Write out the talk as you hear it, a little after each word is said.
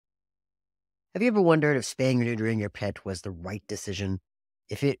Have you ever wondered if spaying or neutering your pet was the right decision?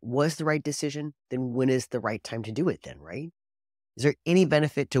 If it was the right decision, then when is the right time to do it then, right? Is there any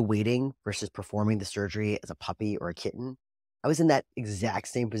benefit to waiting versus performing the surgery as a puppy or a kitten? I was in that exact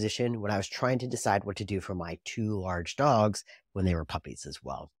same position when I was trying to decide what to do for my two large dogs when they were puppies as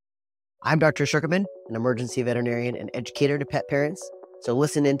well. I'm Dr. Sugarman, an emergency veterinarian and educator to pet parents. So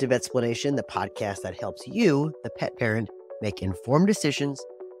listen into Vetsplanation, the podcast that helps you, the pet parent, make informed decisions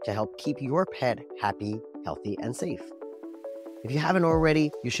to help keep your pet happy, healthy, and safe. If you haven't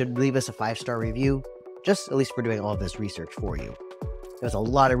already, you should leave us a 5-star review, just at least for doing all of this research for you. There's a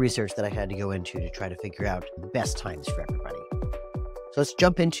lot of research that I had to go into to try to figure out the best times for everybody. So let's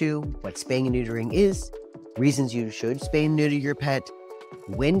jump into what spaying and neutering is, reasons you should spay and neuter your pet,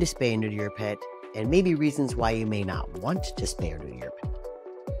 when to spay and neuter your pet, and maybe reasons why you may not want to spay or neuter your pet.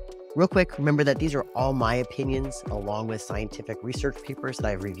 Real quick, remember that these are all my opinions along with scientific research papers that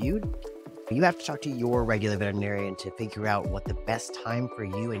I've reviewed. But you have to talk to your regular veterinarian to figure out what the best time for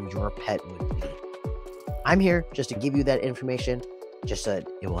you and your pet would be. I'm here just to give you that information, just so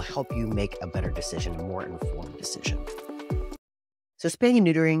it will help you make a better decision, a more informed decision. So spaying and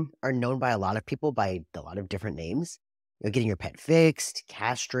neutering are known by a lot of people by a lot of different names. Getting your pet fixed,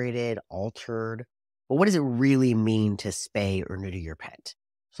 castrated, altered. But what does it really mean to spay or neuter your pet?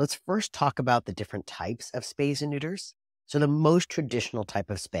 So let's first talk about the different types of spays and neuters. So the most traditional type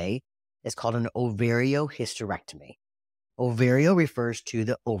of spay is called an ovariohysterectomy. Ovario refers to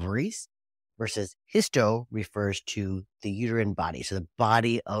the ovaries, versus histo refers to the uterine body, so the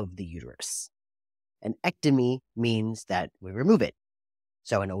body of the uterus. An ectomy means that we remove it.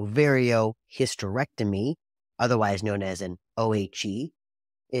 So an ovariohysterectomy, otherwise known as an OHE,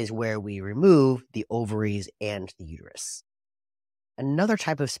 is where we remove the ovaries and the uterus. Another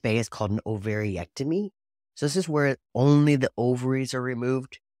type of spay is called an ovariectomy. So this is where only the ovaries are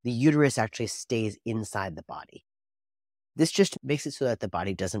removed. The uterus actually stays inside the body. This just makes it so that the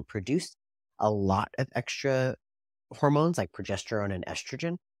body doesn't produce a lot of extra hormones like progesterone and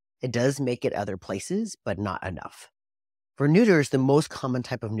estrogen. It does make it other places, but not enough. For neuters, the most common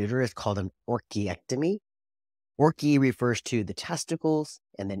type of neuter is called an orchiectomy. Orchi refers to the testicles,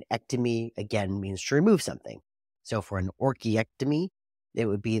 and then ectomy, again, means to remove something. So for an orchiectomy, it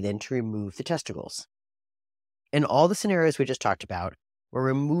would be then to remove the testicles. In all the scenarios we just talked about, we're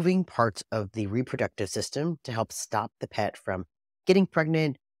removing parts of the reproductive system to help stop the pet from getting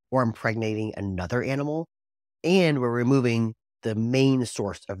pregnant or impregnating another animal, and we're removing the main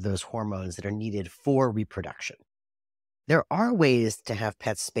source of those hormones that are needed for reproduction. There are ways to have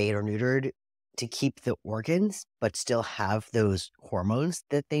pets spayed or neutered to keep the organs, but still have those hormones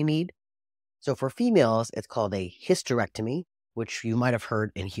that they need. So for females, it's called a hysterectomy, which you might have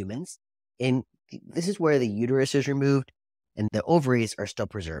heard in humans. And this is where the uterus is removed and the ovaries are still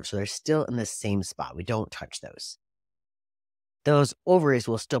preserved. So they're still in the same spot. We don't touch those. Those ovaries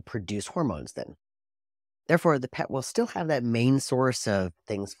will still produce hormones then. Therefore, the pet will still have that main source of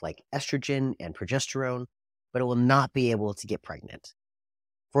things like estrogen and progesterone, but it will not be able to get pregnant.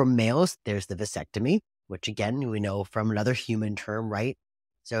 For males, there's the vasectomy, which again, we know from another human term, right?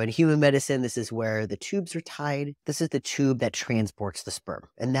 So in human medicine, this is where the tubes are tied. This is the tube that transports the sperm,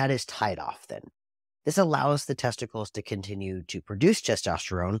 and that is tied off then. This allows the testicles to continue to produce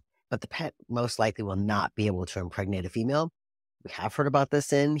testosterone, but the pet most likely will not be able to impregnate a female. We have heard about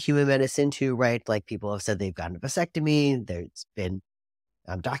this in human medicine too, right? Like people have said they've gotten a vasectomy. There's been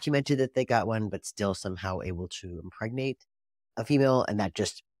documented that they got one, but still somehow able to impregnate a female. And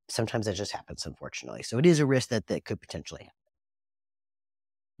sometimes that just happens, unfortunately. So it is a risk that could potentially happen.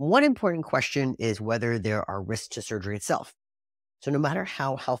 One important question is whether there are risks to surgery itself. So no matter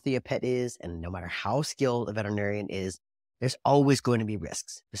how healthy a pet is, and no matter how skilled a veterinarian is, there's always going to be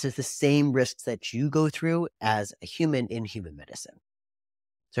risks. This is the same risks that you go through as a human in human medicine.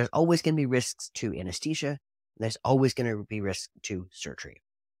 So there's always going to be risks to anesthesia, and there's always going to be risks to surgery.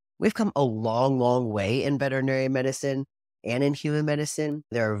 We've come a long, long way in veterinary medicine and in human medicine.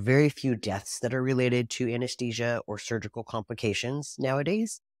 There are very few deaths that are related to anesthesia or surgical complications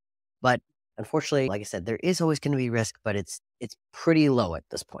nowadays. But unfortunately, like I said, there is always going to be risk, but it's pretty low at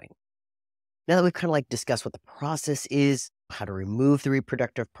this point. Now that we've kind of discussed what the process is, how to remove the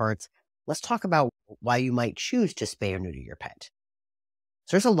reproductive parts, let's talk about why you might choose to spay or neuter your pet.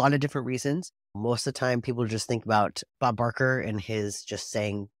 So there's a lot of different reasons. Most of the time, people just think about Bob Barker and his just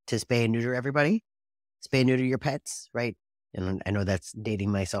saying to spay and neuter everybody. Spay and neuter your pets, right? And I know that's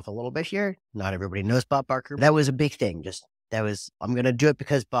dating myself a little bit here. Not everybody knows Bob Barker. That was a big thing. I'm going to do it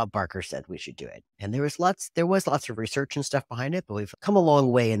because Bob Barker said we should do it. And there was lots of research and stuff behind it, but we've come a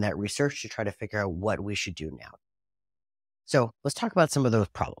long way in that research to try to figure out what we should do now. So let's talk about some of those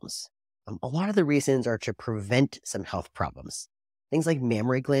problems. A lot of the reasons are to prevent some health problems. Things like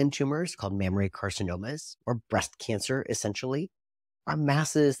mammary gland tumors, called mammary carcinomas, or breast cancer, essentially, are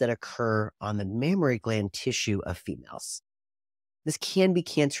masses that occur on the mammary gland tissue of females. This can be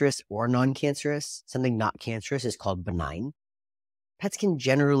cancerous or non-cancerous. Something not cancerous is called benign. Pets can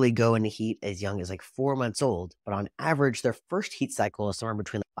generally go into heat as young as like 4 months old, but on average, their first heat cycle is somewhere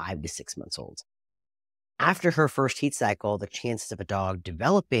between 5 to 6 months old. After her first heat cycle, the chances of a dog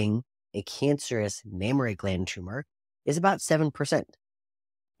developing a cancerous mammary gland tumor is about 7%.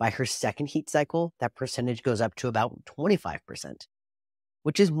 By her second heat cycle, that percentage goes up to about 25%,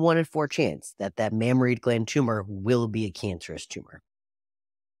 which is 1 in 4 chance that that mammary gland tumor will be a cancerous tumor.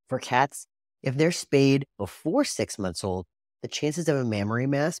 For cats, if they're spayed before 6 months old, the chances of a mammary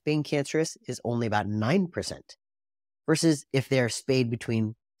mass being cancerous is only about 9%, versus if they're spayed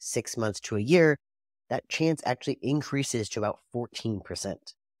between 6 months to a year, that chance actually increases to about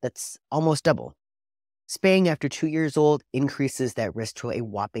 14%. That's almost double. Spaying after 2 years old increases that risk to a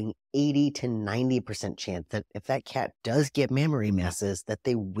whopping 80 to 90% chance that if that cat does get mammary masses, that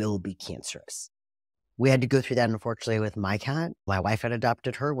they will be cancerous. We had to go through that, unfortunately, with my cat. My wife had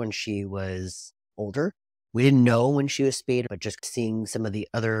adopted her when she was older. We didn't know when she was spayed, but just seeing some of the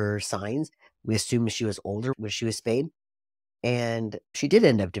other signs, we assumed she was older when she was spayed. And she did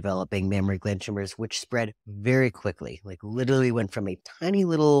end up developing mammary gland tumors, which spread very quickly. Like literally went from a tiny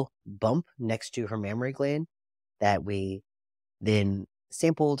little bump next to her mammary gland that we then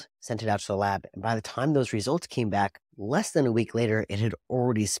sampled, sent it out to the lab. And by the time those results came back, less than a week later, it had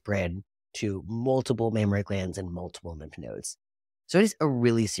already spread to multiple mammary glands and multiple lymph nodes. So it is a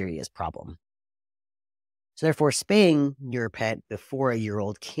really serious problem. So therefore, spaying your pet before a year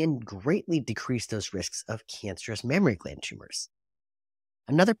old can greatly decrease those risks of cancerous mammary gland tumors.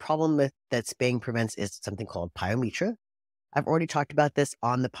 Another problem that spaying prevents is something called pyometra. I've already talked about this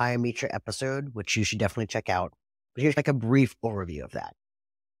on the pyometra episode, which you should definitely check out. But here's like a brief overview of that.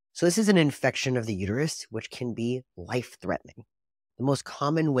 So this is an infection of the uterus, which can be life-threatening. The most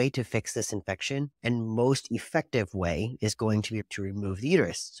common way to fix this infection and most effective way is going to be to remove the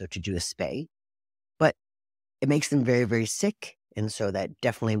uterus, so to do a spay. But it makes them very, very sick. And so that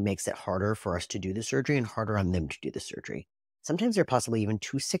definitely makes it harder for us to do the surgery and harder on them to do the surgery. Sometimes they're possibly even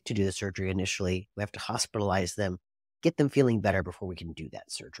too sick to do the surgery initially. We have to hospitalize them, get them feeling better before we can do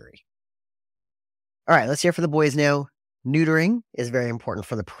that surgery. All right, let's hear for the boys now. Neutering is very important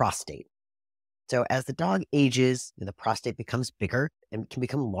for the prostate. So as the dog ages, the prostate becomes bigger and can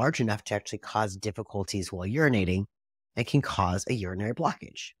become large enough to actually cause difficulties while urinating and can cause a urinary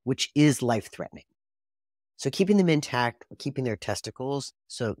blockage, which is life-threatening. So keeping them intact, keeping their testicles,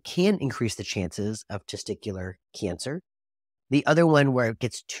 so can increase the chances of testicular cancer. The other one where it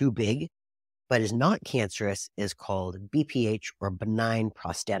gets too big, but is not cancerous, is called BPH, or benign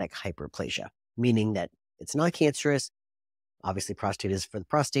prostatic hyperplasia, meaning that it's not cancerous. Obviously, prostate is for the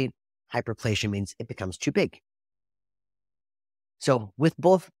prostate. Hyperplasia means it becomes too big. So with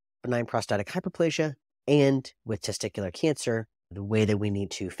both benign prostatic hyperplasia and with testicular cancer, the way that we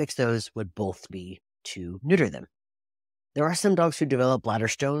need to fix those would both be to neuter them. There are some dogs who develop bladder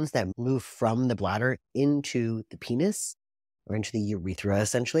stones that move from the bladder into the penis or into the urethra,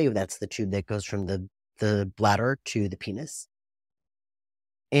 essentially. That's the tube that goes from the bladder to the penis.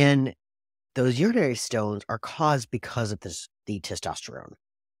 And those urinary stones are caused because of the testosterone.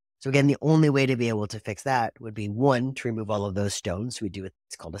 So again, the only way to be able to fix that would be, one, to remove all of those stones. We do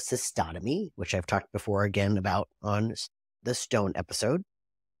it's called a cystotomy, which I've talked before again about on the stone episode,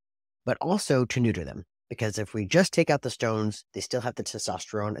 but also to neuter them. Because if we just take out the stones, they still have the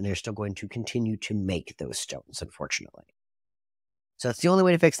testosterone and they're still going to continue to make those stones, unfortunately. So that's the only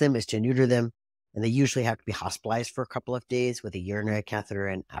way to fix them, is to neuter them. And they usually have to be hospitalized for a couple of days with a urinary catheter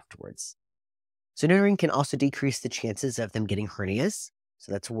in afterwards. So neutering can also decrease the chances of them getting hernias.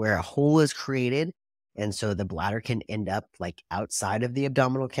 So that's where a hole is created. And so the bladder can end up like outside of the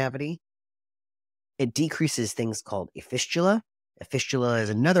abdominal cavity. It decreases things called a fistula. A fistula is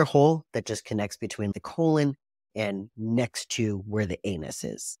another hole that just connects between the colon and next to where the anus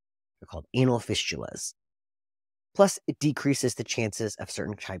is. They're called anal fistulas. Plus, it decreases the chances of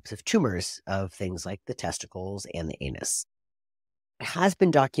certain types of tumors of things like the testicles and the anus. It has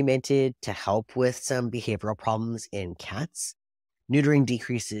been documented to help with some behavioral problems in cats. Neutering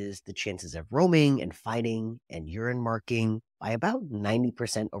decreases the chances of roaming and fighting and urine marking by about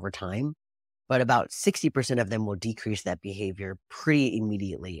 90% over time, but about 60% of them will decrease that behavior pretty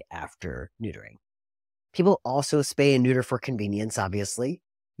immediately after neutering. People also spay and neuter for convenience, obviously.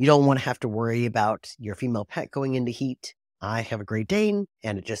 You don't want to have to worry about your female pet going into heat. I have a Great Dane,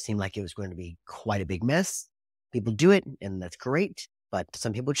 and it just seemed like it was going to be quite a big mess. People do it, and that's great. but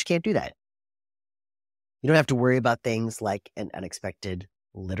some people just can't do that. You don't have to worry about things like an unexpected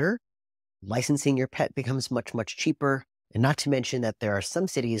litter. Licensing your pet becomes much, much cheaper. And not to mention that there are some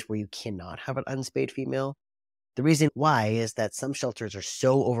cities where you cannot have an unspayed female. The reason why is that some shelters are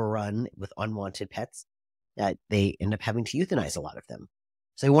so overrun with unwanted pets that they end up having to euthanize a lot of them.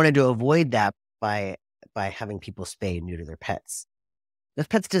 So they wanted to avoid that by having people spay and neuter their pets. Those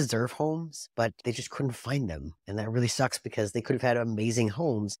pets deserve homes, but they just couldn't find them. And that really sucks because they could have had amazing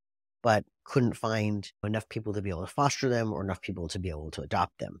homes, but couldn't find enough people to be able to foster them or enough people to be able to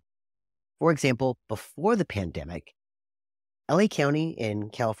adopt them. For example, before the pandemic, LA County in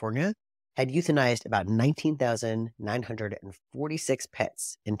California had euthanized about 19,946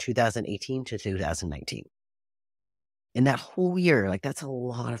 pets in 2018 to 2019. In that whole year, that's a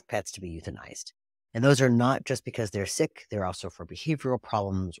lot of pets to be euthanized. And those are not just because they're sick, they're also for behavioral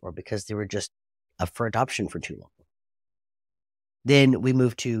problems or because they were just up for adoption for too long. Then we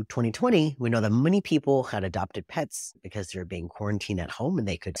moved to 2020. We know that many people had adopted pets because they were being quarantined at home and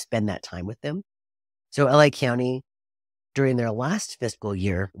they could spend that time with them. So LA County, during their last fiscal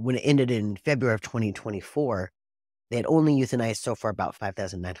year, when it ended in February of 2024, they had only euthanized so far about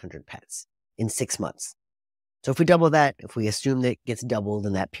 5,900 pets in 6 months. So if we double that, if we assume that it gets doubled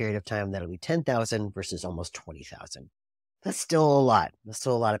in that period of time, that'll be 10,000 versus almost 20,000. That's still a lot. That's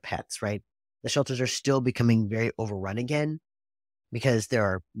still a lot of pets, right? The shelters are still becoming very overrun again because there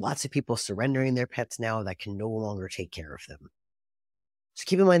are lots of people surrendering their pets now that can no longer take care of them. So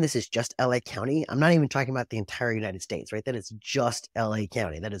keep in mind, this is just LA County. I'm not even talking about the entire United States, right? That is just LA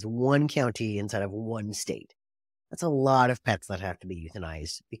County. That is one county inside of one state. That's a lot of pets that have to be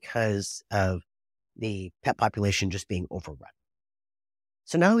euthanized because of the pet population just being overrun.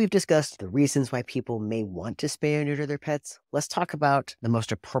 So now we've discussed the reasons why people may want to spay or neuter their pets. Let's talk about the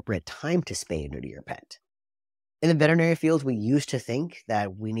most appropriate time to spay and neuter your pet. In the veterinary field, we used to think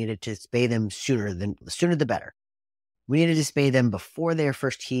that we needed to spay them sooner the better. We needed to spay them before their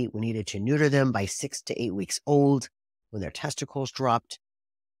first heat. We needed to neuter them by 6 to 8 weeks old when their testicles dropped.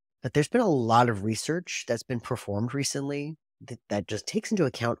 But there's been a lot of research that's been performed recently that just takes into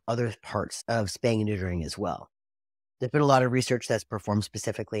account other parts of spaying and neutering as well. There's been a lot of research that's performed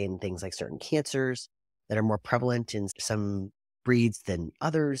specifically in things like certain cancers that are more prevalent in some breeds than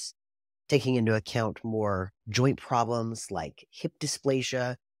others, taking into account more joint problems like hip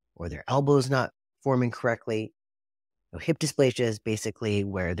dysplasia or their elbows not forming correctly. Hip dysplasia is basically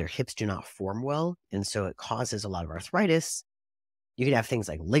where their hips do not form well, and so it causes a lot of arthritis. You can have things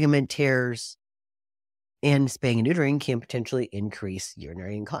like ligament tears, and spaying and neutering can potentially increase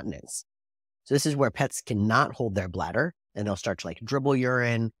urinary incontinence. So this is where pets cannot hold their bladder, and they'll start to dribble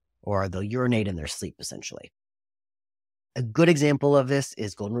urine, or they'll urinate in their sleep, essentially. A good example of this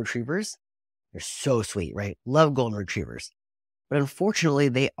is golden retrievers. They're so sweet, right? Love golden retrievers. But unfortunately,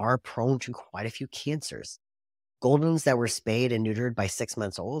 they are prone to quite a few cancers. Goldens that were spayed and neutered by 6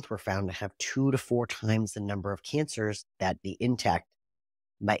 months old were found to have 2 to 4 times the number of cancers that the intact.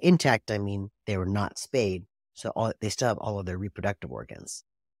 By intact, I mean they were not spayed, so they still have all of their reproductive organs.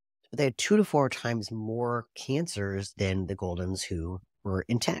 But they had 2 to 4 times more cancers than the Goldens who were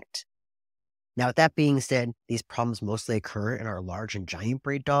intact. Now, with that being said, these problems mostly occur in our large and giant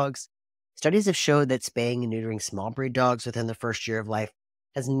breed dogs. Studies have showed that spaying and neutering small breed dogs within the first year of life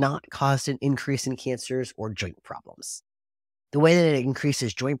has not caused an increase in cancers or joint problems. The way that it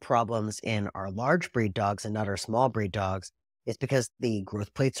increases joint problems in our large breed dogs and not our small breed dogs is because the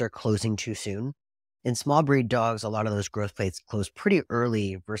growth plates are closing too soon. In small breed dogs, a lot of those growth plates close pretty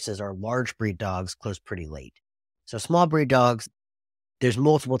early versus our large breed dogs close pretty late. So small breed dogs, there's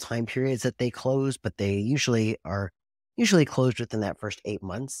multiple time periods that they close, but they usually closed within that first 8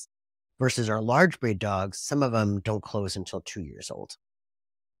 months. Versus our large breed dogs, some of them don't close until 2 years old.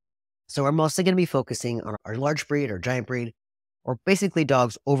 So we're mostly going to be focusing on our large breed or giant breed, or basically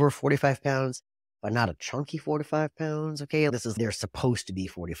dogs over 45 pounds, but not a chunky 45 pounds, okay? They're supposed to be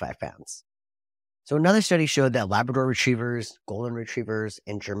 45 pounds. So another study showed that Labrador retrievers, golden retrievers,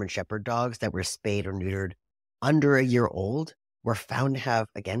 and German shepherd dogs that were spayed or neutered under a year old were found to have,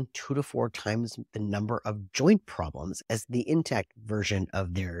 again, 2 to 4 times the number of joint problems as the intact version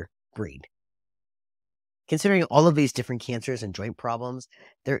of their breed. Considering all of these different cancers and joint problems,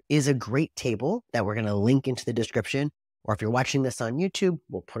 there is a great table that we're going to link into the description, or if you're watching this on YouTube,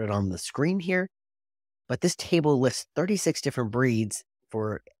 we'll put it on the screen here. But this table lists 36 different breeds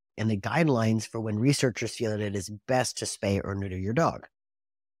and the guidelines for when researchers feel that it is best to spay or neuter your dog.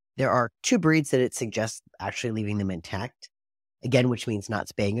 There are 2 breeds that it suggests actually leaving them intact, again, which means not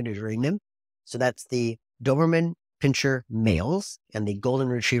spaying or neutering them. So that's the Doberman Pinscher males and the Golden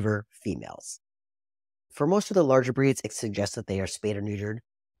Retriever females. For most of the larger breeds, it suggests that they are spayed or neutered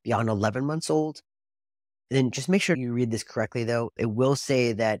beyond 11 months old. And then just make sure you read this correctly, though. It will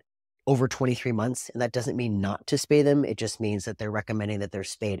say that over 23 months, and that doesn't mean not to spay them. It just means that they're recommending that they're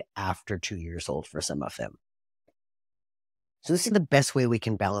spayed after 2 years old for some of them. So this is the best way we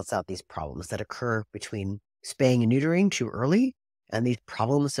can balance out these problems that occur between spaying and neutering too early and these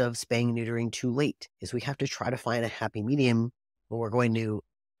problems of spaying and neutering too late, is we have to try to find a happy medium where we're going to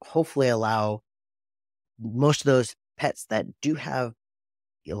hopefully allow most of those pets that do have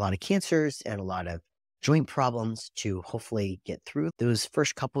a lot of cancers and a lot of joint problems to hopefully get through those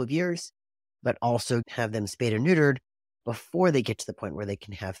first couple of years, but also have them spayed or neutered before they get to the point where they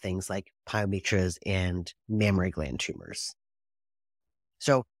can have things like pyometras and mammary gland tumors.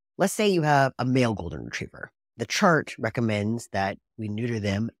 So let's say you have a male golden retriever. The chart recommends that we neuter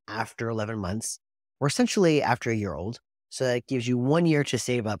them after 11 months, or essentially after a year old. So that gives you 1 year to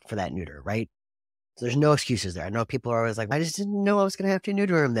save up for that neuter, right? So there's no excuses there. I know people are always like, I just didn't know I was going to have to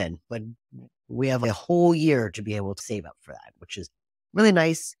neuter him then. But we have a whole year to be able to save up for that, which is really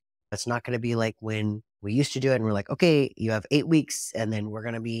nice. It's not going to be like when we used to do it and we're like, okay, you have 8 weeks and then we're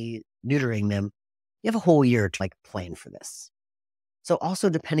going to be neutering them. You have a whole year to plan for this. So also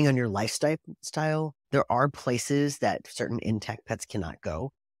depending on your lifestyle, there are places that certain intact pets cannot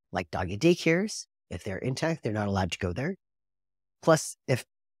go, like doggy daycares. If they're intact, they're not allowed to go there. Plus, if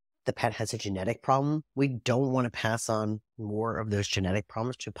the pet has a genetic problem, we don't want to pass on more of those genetic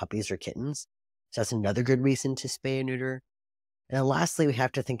problems to puppies or kittens. So that's another good reason to spay and neuter. And then lastly, we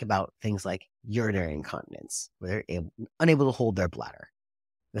have to think about things like urinary incontinence, where they're unable to hold their bladder.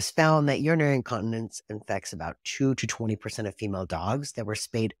 It was found that urinary incontinence infects about 2 to 20% of female dogs that were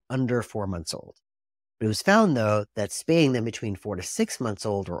spayed under 4 months old. But it was found, though, that spaying them between 4 to 6 months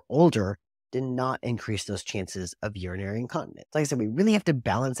old or older did not increase those chances of urinary incontinence. Like I said, we really have to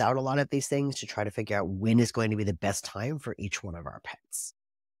balance out a lot of these things to try to figure out when is going to be the best time for each one of our pets.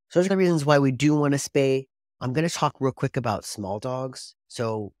 So those are the reasons why we do want to spay. I'm going to talk real quick about small dogs.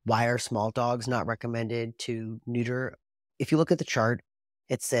 So why are small dogs not recommended to neuter? If you look at the chart,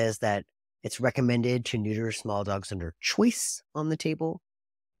 it says that it's recommended to neuter small dogs under choice on the table.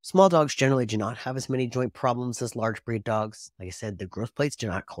 Small dogs generally do not have as many joint problems as large breed dogs. Like I said, the growth plates do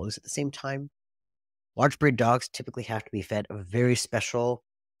not close at the same time. Large breed dogs typically have to be fed a very special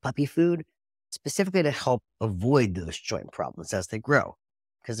puppy food, specifically to help avoid those joint problems as they grow,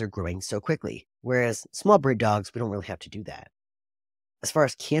 because they're growing so quickly. Whereas small breed dogs, we don't really have to do that. As far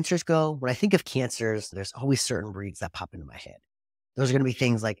as cancers go, when I think of cancers, there's always certain breeds that pop into my head. Those are going to be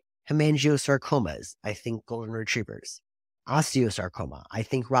things like hemangiosarcomas, I think golden retrievers. Osteosarcoma, I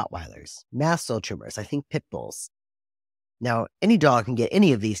think Rottweilers. Mast cell tumors, I think pit bulls. Now, any dog can get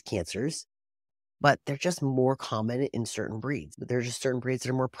any of these cancers, but they're just more common in certain breeds. But there are just certain breeds that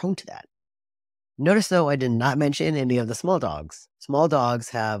are more prone to that. Notice, though, I did not mention any of the small dogs. Small dogs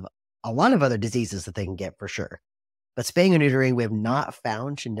have a lot of other diseases that they can get for sure. But spaying or neutering, we have not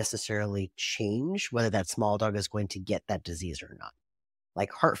found to necessarily change whether that small dog is going to get that disease or not.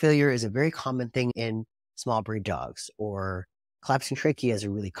 Like heart failure is a very common thing in small breed dogs, or collapsing trachea is a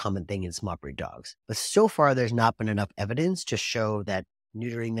really common thing in small breed dogs. But so far, there's not been enough evidence to show that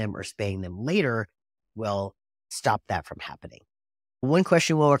neutering them or spaying them later will stop that from happening. One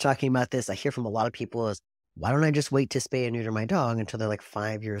question while we're talking about this, I hear from a lot of people is, why don't I just wait to spay and neuter my dog until they're like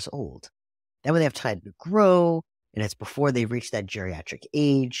 5 years old? That way they have time to grow, and it's before they reach that geriatric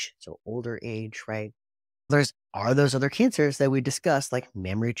age, so older age, right? Are those other cancers that we discussed, like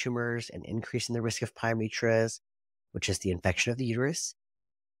mammary tumors and increasing the risk of pyometras, which is the infection of the uterus.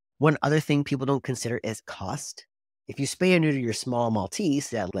 One other thing people don't consider is cost. If you spay or neuter your small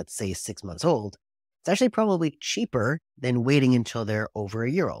Maltese at, let's say, 6 months old, it's actually probably cheaper than waiting until they're over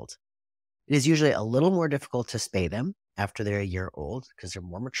a year old. It is usually a little more difficult to spay them after they're a year old because they're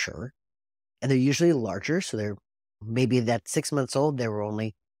more mature, and they're usually larger. So they're maybe that 6 months old, they were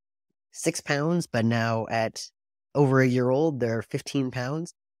only 6 pounds, but now at over a year old, they're 15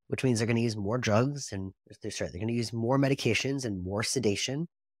 pounds, which means they're going to use more drugs and they're going to use more medications and more sedation.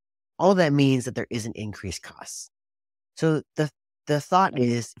 All of that means that there is an increased cost. So the thought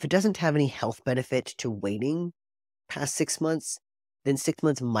is, if it doesn't have any health benefit to waiting past 6 months, then 6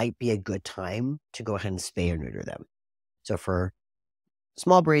 months might be a good time to go ahead and spay or neuter them. So for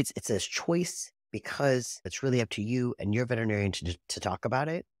small breeds, it says choice because it's really up to you and your veterinarian to talk about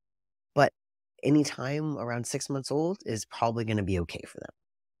it. But any time around 6 months old is probably going to be okay for them.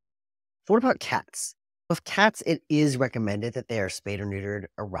 So what about cats? With cats, it is recommended that they are spayed or neutered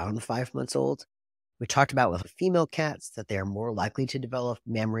around 5 months old. We talked about with female cats that they are more likely to develop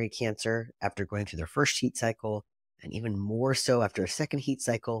mammary cancer after going through their first heat cycle, and even more so after a second heat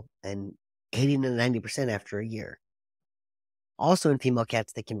cycle, and 80 to 90% after a year. Also in female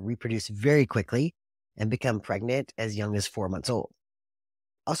cats, they can reproduce very quickly and become pregnant as young as 4 months old.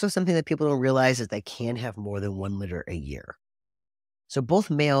 Also, something that people don't realize is they can have more than 1 litter a year. So both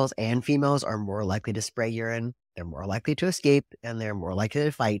males and females are more likely to spray urine, they're more likely to escape, and they're more likely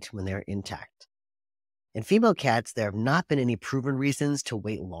to fight when they're intact. In female cats, there have not been any proven reasons to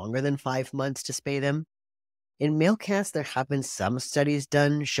wait longer than 5 months to spay them. In male cats, there have been some studies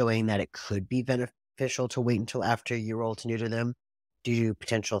done showing that it could be beneficial to wait until after a year old to neuter them due to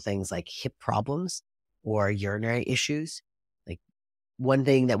potential things like hip problems or urinary issues. Like one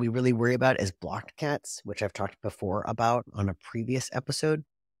thing that we really worry about is blocked cats, which I've talked before about on a previous episode.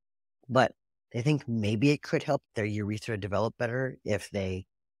 But they think maybe it could help their urethra develop better if they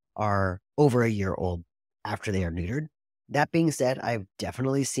are over a year old after they are neutered. That being said, I've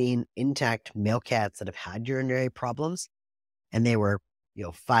definitely seen intact male cats that have had urinary problems, and they were,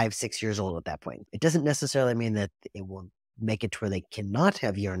 5, 6 years old at that point. It doesn't necessarily mean that it will make it to where they cannot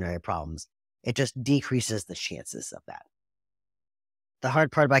have urinary problems. It just decreases the chances of that. The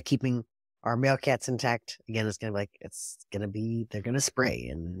hard part about keeping our male cats intact, again, is going to they're going to spray,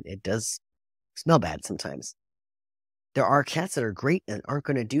 and it does smell bad sometimes. There are cats that are great and aren't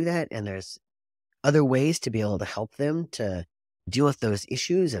going to do that, and there's other ways to be able to help them to deal with those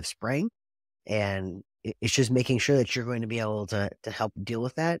issues of spraying. And it's just making sure that you're going to be able to help deal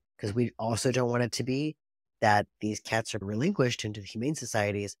with that, because we also don't want it to be that these cats are relinquished into the humane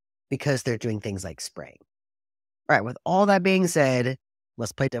societies because they're doing things like spraying. All right, with all that being said,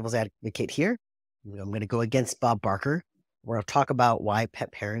 let's play devil's advocate here. I'm going to go against Bob Barker. We're going to talk about why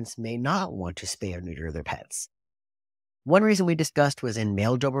pet parents may not want to spay or neuter their pets. One reason we discussed was in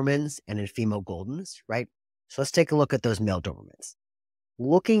male Dobermans and in female Goldens, right? So let's take a look at those male Dobermans.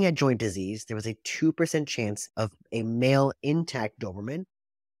 Looking at joint disease, there was a 2% chance of a male intact Doberman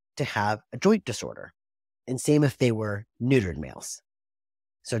to have a joint disorder. And same if they were neutered males.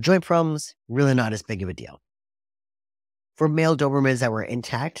 So joint problems, really not as big of a deal. For male Dobermans that were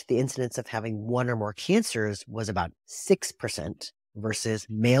intact, the incidence of having one or more cancers was about 6%, versus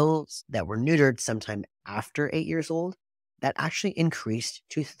males that were neutered sometime after 8 years old, that actually increased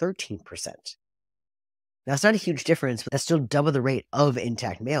to 13%. Now, it's not a huge difference, but that's still double the rate of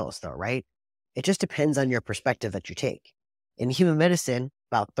intact males, though, right? It just depends on your perspective that you take. In human medicine,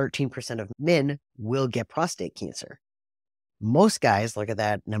 about 13% of men will get prostate cancer. Most guys look at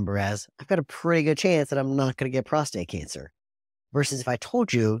that number as, I've got a pretty good chance that I'm not going to get prostate cancer. Versus if I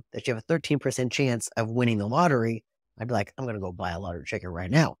told you that you have a 13% chance of winning the lottery, I'd be like, I'm going to go buy a lottery ticket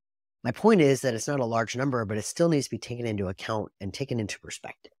right now. My point is that it's not a large number, but it still needs to be taken into account and taken into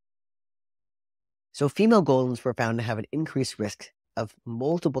perspective. So female Goldens were found to have an increased risk of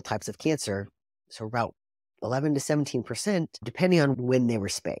multiple types of cancer, so about 11 to 17%, depending on when they were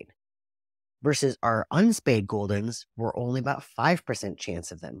spayed. Versus our unspayed Goldens were only about 5%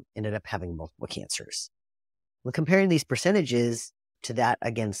 chance of them ended up having multiple cancers. When comparing these percentages to that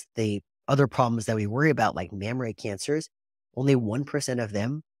against the other problems that we worry about, like mammary cancers, only 1% of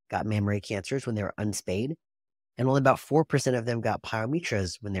them got mammary cancers when they were unspayed, and only about 4% of them got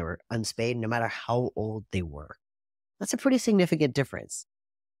pyometras when they were unspayed, no matter how old they were. That's a pretty significant difference.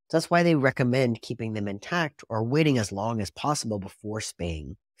 So that's why they recommend keeping them intact or waiting as long as possible before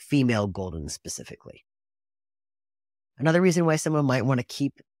spaying female Goldens specifically. Another reason why someone might want to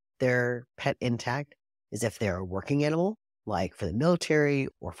keep their pet intact is if they're a working animal, like for the military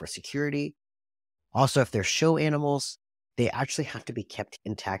or for security. Also, if they're show animals, they actually have to be kept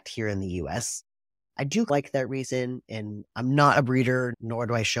intact here in the US. I do like that reason, and I'm not a breeder, nor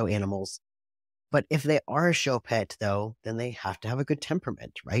do I show animals. But if they are a show pet, though, then they have to have a good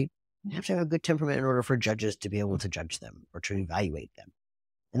temperament, right? They have to have a good temperament in order for judges to be able to judge them or to evaluate them.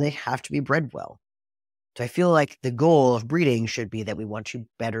 And they have to be bred well. So I feel like the goal of breeding should be that we want to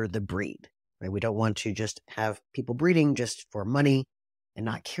better the breed, right? We don't want to just have people breeding just for money and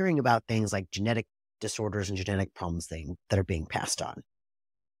not caring about things like genetic disorders and genetic problems that are being passed on.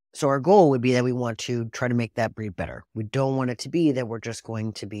 So our goal would be that we want to try to make that breed better. We don't want it to be that we're just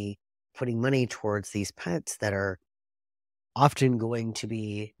going to be putting money towards these pets that are often going to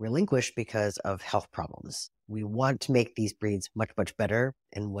be relinquished because of health problems. We want to make these breeds much, much better.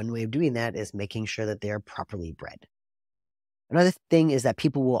 And one way of doing that is making sure that they are properly bred. Another thing is that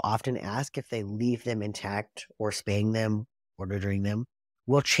people will often ask if they leave them intact or spaying them or neutering them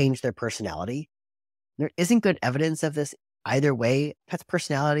will change their personality. There isn't good evidence of this either way. Pets'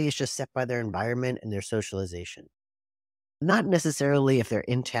 personality is just set by their environment and their socialization, not necessarily if they're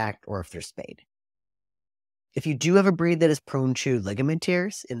intact or if they're spayed. If you do have a breed that is prone to ligament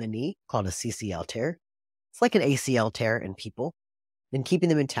tears in the knee, called a CCL tear, it's like an ACL tear in people. then keeping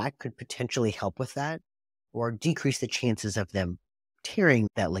them intact could potentially help with that or decrease the chances of them tearing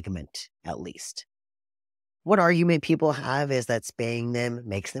that ligament at least. One argument people have is that spaying them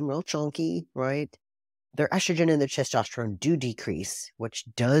makes them real chunky, right? Their estrogen and their testosterone do decrease, which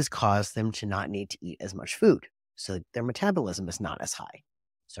does cause them to not need to eat as much food. So their metabolism is not as high.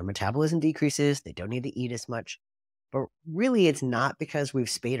 So metabolism decreases, they don't need to eat as much. But really, it's not because we've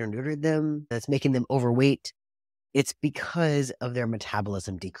spayed or neutered them that's making them overweight. It's because of their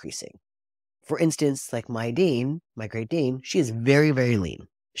metabolism decreasing. For instance, like my Dane, my Great Dane, she is very, very lean.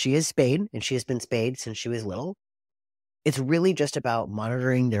 She is spayed, and she has been spayed since she was little. It's really just about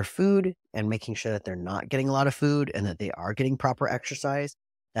monitoring their food and making sure that they're not getting a lot of food and that they are getting proper exercise.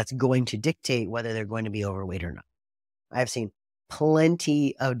 That's going to dictate whether they're going to be overweight or not. I've seen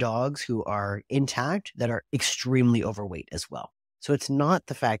plenty of dogs who are intact that are extremely overweight as well. So it's not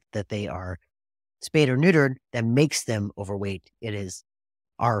the fact that they are spayed or neutered that makes them overweight. It is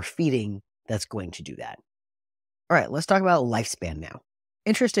our feeding that's going to do that. All right, let's talk about lifespan now.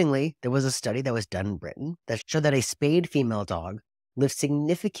 Interestingly, there was a study that was done in Britain that showed that a spayed female dog lived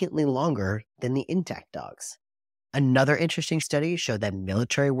significantly longer than the intact dogs. Another interesting study showed that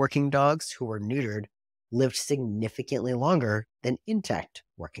military working dogs who were neutered lived significantly longer than intact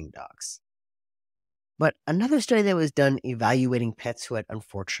working dogs. But another study that was done evaluating pets who had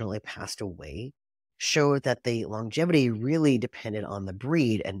unfortunately passed away showed that the longevity really depended on the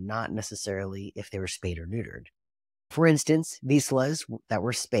breed and not necessarily if they were spayed or neutered. For instance, Vizslas that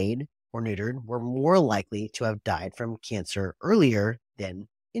were spayed or neutered were more likely to have died from cancer earlier than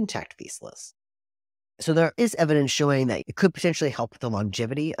intact Vizslas. So there is evidence showing that it could potentially help with the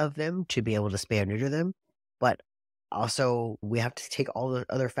longevity of them to be able to spay or neuter them, but also we have to take all the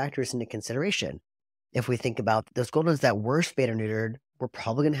other factors into consideration. If we think about those Goldens that were spayed or neutered, were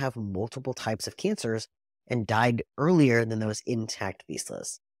probably going to have multiple types of cancers and died earlier than those intact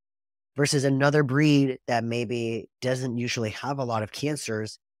Vizslas. Versus another breed that maybe doesn't usually have a lot of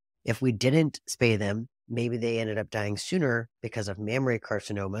cancers. If we didn't spay them, maybe they ended up dying sooner because of mammary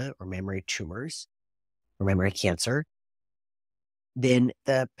carcinoma or mammary tumors or mammary cancer than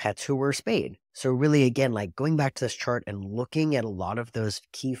the pets who were spayed. So really, again, like going back to this chart and looking at a lot of those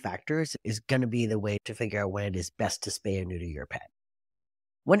key factors is going to be the way to figure out when it is best to spay or neuter your pet.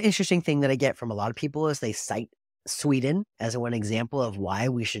 One interesting thing that I get from a lot of people is they cite Sweden as one example of why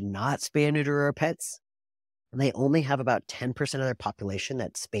we should not spay and neuter our pets. And they only have about 10% of their population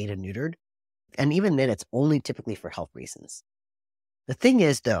that's spayed and neutered. And even then, it's only typically for health reasons. The thing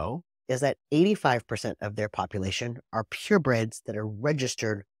is, though, is that 85% of their population are purebreds that are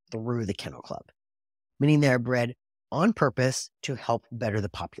registered through the Kennel Club, meaning they're bred on purpose to help better the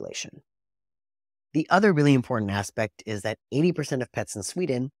population. The other really important aspect is that 80% of pets in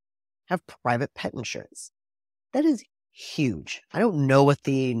Sweden have private pet insurance. That is huge. I don't know what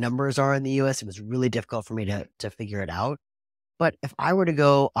the numbers are in the US. It was really difficult for me to figure it out. But if I were to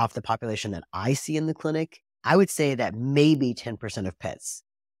go off the population that I see in the clinic, I would say that maybe 10% of pets,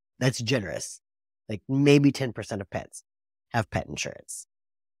 that's generous, like maybe 10% of pets have pet insurance.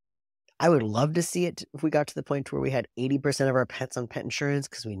 I would love to see it if we got to the point where we had 80% of our pets on pet insurance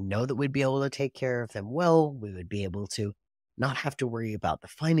because we know that we'd be able to take care of them well. We would be able to not have to worry about the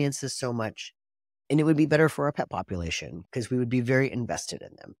finances so much. And it would be better for our pet population because we would be very invested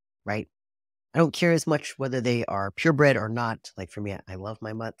in them, right? I don't care as much whether they are purebred or not. Like for me, I love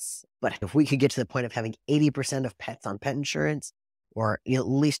my mutts. But if we could get to the point of having 80% of pets on pet insurance, or at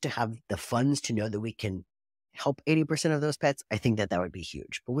least to have the funds to know that we can help 80% of those pets, I think that that would be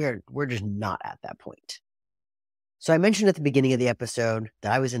huge. But we're just not at that point. So I mentioned at the beginning of the episode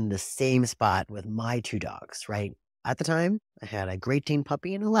that I was in the same spot with my two dogs, right? At the time, I had a Great Dane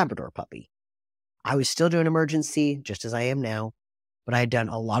puppy and a Labrador puppy. I was still doing emergency, just as I am now, but I had done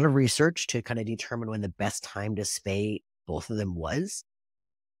a lot of research to kind of determine when the best time to spay both of them was.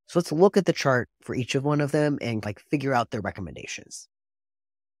 So let's look at the chart for each of one of them and like figure out their recommendations.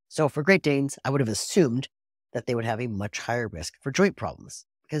 So for Great Danes, I would have assumed that they would have a much higher risk for joint problems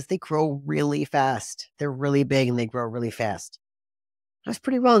because they grow really fast. They're really big and they grow really fast. I was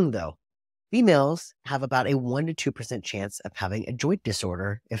pretty wrong though. Females have about a 1% to 2% chance of having a joint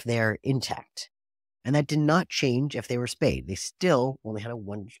disorder if they're intact. And that did not change if they were spayed. They still only had a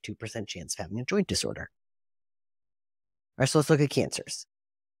 1% to 2% chance of having a joint disorder. All right, so let's look at cancers.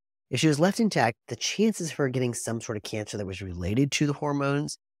 If she was left intact, the chances of her getting some sort of cancer that was related to the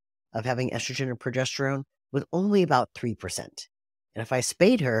hormones of having estrogen or progesterone was only about 3%. And if I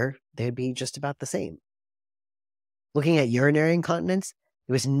spayed her, they'd be just about the same. Looking at urinary incontinence,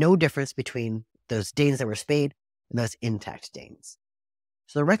 there was no difference between those Danes that were spayed and those intact Danes.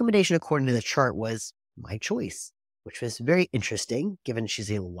 So the recommendation according to the chart was my choice. which was very interesting given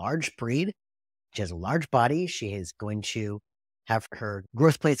she's a large breed. She has a large body. She is going to have her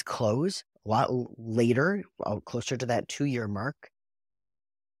growth plates close a lot later, closer to that 2-year mark.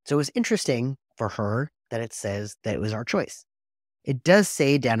 So it was interesting for her that it says that it was our choice. It does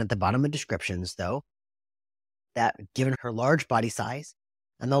say down at the bottom of descriptions, though, that given her large body size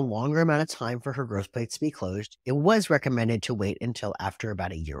and the longer amount of time for her growth plates to be closed, it was recommended to wait until after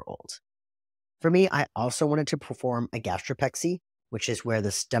about a year old. For me, I also wanted to perform a gastropexy, which is where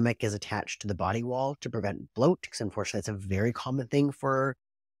the stomach is attached to the body wall to prevent bloat, because unfortunately, it's a very common thing for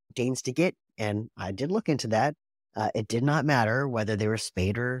Danes to get. And I did look into that. It did not matter whether they were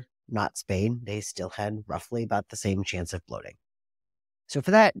spayed or not spayed. They still had roughly about the same chance of bloating. So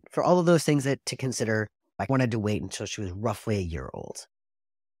for all of those things to consider, I wanted to wait until she was roughly a year old.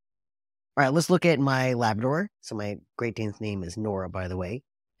 All right, let's look at my Labrador. So my Great Dane's name is Nora, by the way,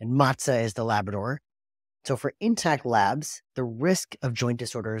 and Matza is the Labrador. So for intact labs, the risk of joint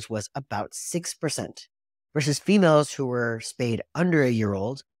disorders was about 6%, versus females who were spayed under a year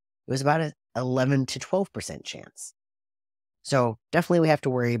old, it was about an 11 to 12% chance. So definitely we have to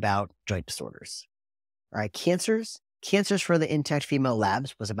worry about joint disorders. All right, cancers. Cancers for the intact female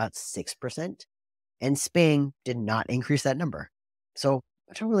labs was about 6%, and spaying did not increase that number. So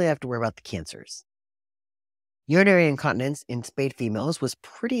I don't really have to worry about the cancers. Urinary incontinence in spayed females was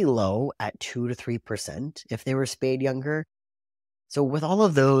pretty low at 2 to 3% if they were spayed younger. So with all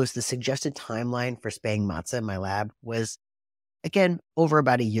of those, the suggested timeline for spaying Matza in my lab was, again, over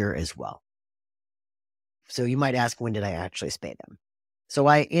about a year as well. So you might ask, when did I actually spay them? So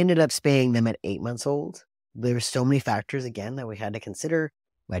I ended up spaying them at 8 months old. There were so many factors, again, that we had to consider.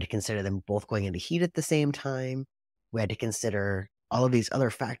 We had to consider them both going into heat at the same time. We had to consider all of these other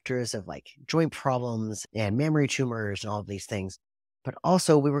factors of like joint problems and mammary tumors and all of these things. But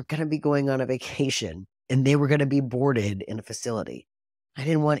also we were going to be going on a vacation and they were going to be boarded in a facility. I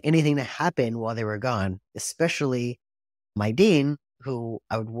didn't want anything to happen while they were gone, especially my Dane, who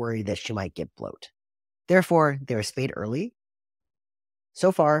I would worry that she might get bloat. Therefore, they were spayed early.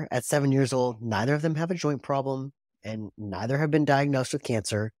 So far, at 7 years old, neither of them have a joint problem, and neither have been diagnosed with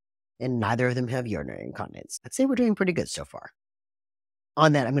cancer, and neither of them have urinary incontinence. I'd say we're doing pretty good so far.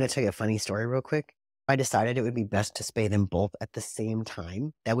 On that, I'm going to tell you a funny story real quick. I decided it would be best to spay them both at the same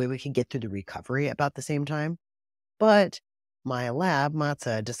time. That way we could get through the recovery about the same time. But my lab,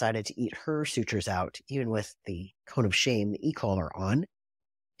 Matza, decided to eat her sutures out, even with the cone of shame, the e-collar on.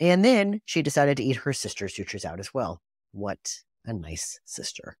 And then she decided to eat her sister's sutures out as well. What a nice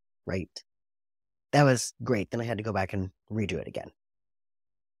sister, right? That was great. Then I had to go back and redo it again.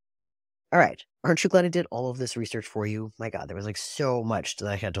 All right. Aren't you glad I did all of this research for you? My God, there was like so much that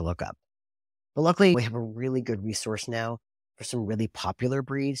I had to look up. But luckily, we have a really good resource now for some really popular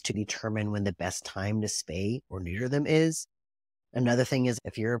breeds to determine when the best time to spay or neuter them is. Another thing is,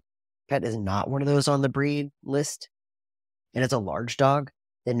 if your pet is not one of those on the breed list and it's a large dog,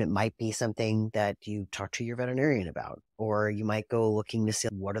 then it might be something that you talk to your veterinarian about, or you might go looking to see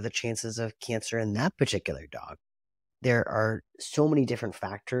what are the chances of cancer in that particular dog. There are so many different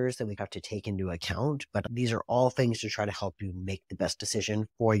factors that we have to take into account, but these are all things to try to help you make the best decision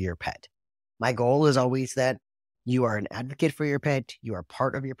for your pet. My goal is always that you are an advocate for your pet, you are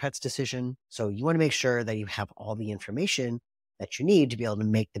part of your pet's decision, so you want to make sure that you have all the information that you need to be able to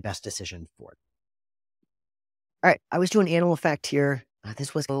make the best decision for it. All right, I was doing animal fact here.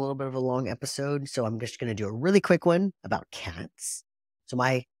 This was a little bit of a long episode, so I'm just going to do a really quick one about cats. So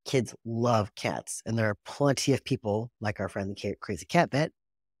my kids love cats, and there are plenty of people, like our friend the crazy cat vet,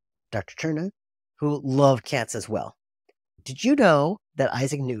 Dr. Turner, who love cats as well. Did you know that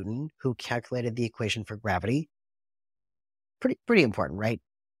Isaac Newton, who calculated the equation for gravity, pretty important, right?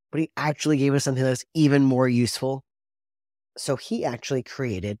 But he actually gave us something that was even more useful. So he actually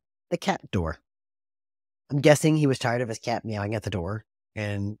created the cat door. I'm guessing he was tired of his cat meowing at the door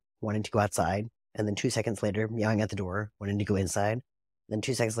and wanting to go outside. And then 2 seconds later, meowing at the door, wanting to go inside. Then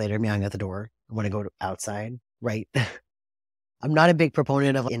 2 seconds later, meowing at the door, I want to go outside, right? I'm not a big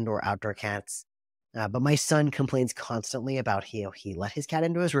proponent of indoor-outdoor cats, but my son complains constantly about he let his cat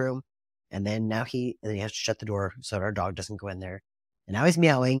into his room, and then he has to shut the door so that our dog doesn't go in there. And now he's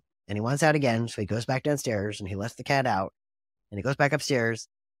meowing, and he wants out again, so he goes back downstairs, and he lets the cat out, and he goes back upstairs,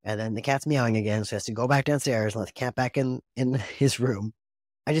 and then the cat's meowing again, so he has to go back downstairs and let the cat back in his room.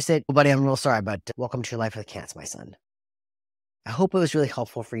 I just said, well, buddy, I'm real sorry, but welcome to your life with cats, my son. I hope it was really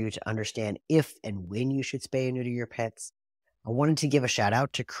helpful for you to understand if and when you should spay and neuter your pets. I wanted to give a shout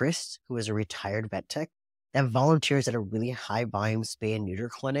out to Chris, who is a retired vet tech that volunteers at a really high volume spay and neuter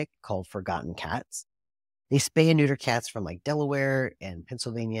clinic called Forgotten Cats. They spay and neuter cats from like Delaware and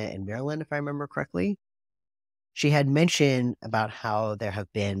Pennsylvania and Maryland, if I remember correctly. She had mentioned about how there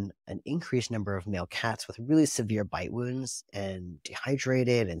have been an increased number of male cats with really severe bite wounds and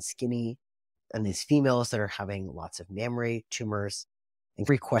dehydrated and skinny, and these females that are having lots of mammary tumors, and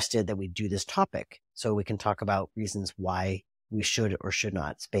requested that we do this topic so we can talk about reasons why we should or should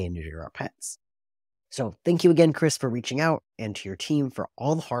not spay and neuter our pets. So thank you again, Chris, for reaching out, and to your team for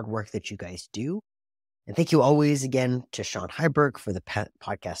all the hard work that you guys do. And thank you always again to Sean Heiberg for the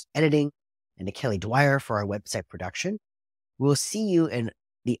podcast editing, and to Kelly Dwyer for our website production. We'll see you in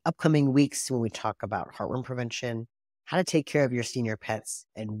the upcoming weeks when we talk about heartworm prevention, how to take care of your senior pets,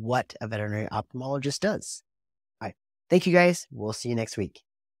 and what a veterinary ophthalmologist does. All right. Thank you guys. We'll see you next week.